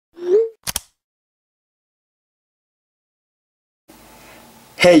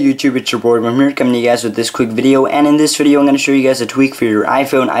Hey YouTube, it's your boy Mom here, coming to you guys with this quick video, and in this video I'm going to show you guys a tweak for your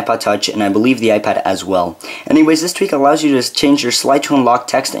iPhone, iPodTouch, and I believe the iPad as well. Anyways, this tweak allows you to change your slide to unlock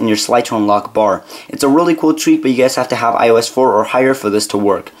text and your slide to unlock bar. It's a really cool tweak, but you guys have to have iOS 4 or higher for this to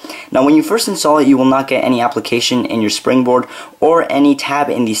work. Now when you first install it, you will not get any application in your springboard or any tab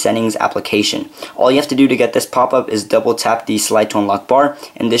in the settings application. All you have to do to get this pop-up is double tap the slide to unlock bar,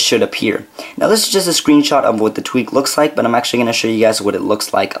 and this should appear. Now this is just a screenshot of what the tweak looks like, but I'm actually going to show you guys what it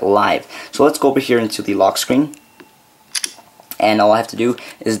looks like live. So let's go over here into the lock screen, and all I have to do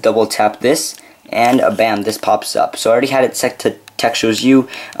is double tap this, and bam, this pops up. So I already had it set to TechShowsYou.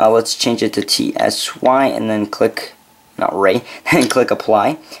 Let's change it to TSY and then click, not Ray, then click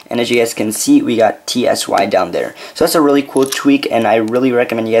apply, and as you guys can see, we got TSY down there. So that's a really cool tweak, and I really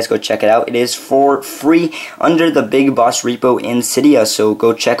recommend you guys go check it out. It is for free under the Big Boss repo in Cydia, so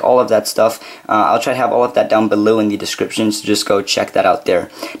go check all of that stuff. I'll try to have all of that down below in the description, so just go check that out there.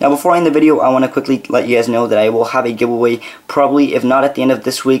 Now before I end the video, I want to quickly let you guys know that I will have a giveaway, probably if not at the end of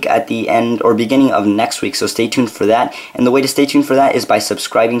this week, at the end or beginning of next week, so stay tuned for that. And the way to stay tuned for that is by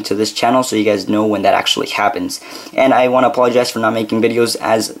subscribing to this channel so you guys know when that actually happens. And I want to apologize for not making videos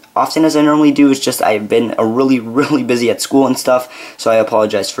as often as I normally do. It's just I've been really busy at school and stuff, so I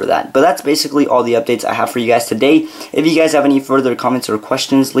apologize for that. But that's basically all the updates I have for you guys today. If you guys have any further comments or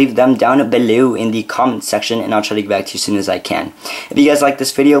questions, leave them down below in the comment section, and I'll try to get back to you as soon as I can. If you guys like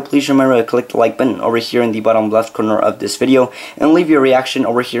this video, please remember to click the like button over here in the bottom left corner of this video, and leave your reaction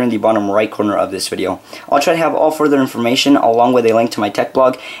over here in the bottom right corner of this video. I'll try to have all further information along with a link to my tech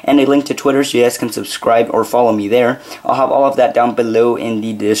blog and a link to Twitter so you guys can subscribe or follow me there. I'll have all of that down below in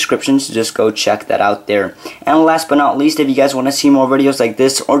the description, so just go check that out there. And last but not least, if you guys want to see more videos like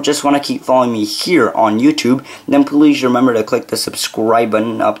this or just want to keep following me here on YouTube, then please remember to click the subscribe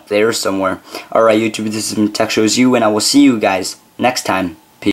button up there somewhere. Alright YouTube, this is TechShowsYou, and I will see you guys next time.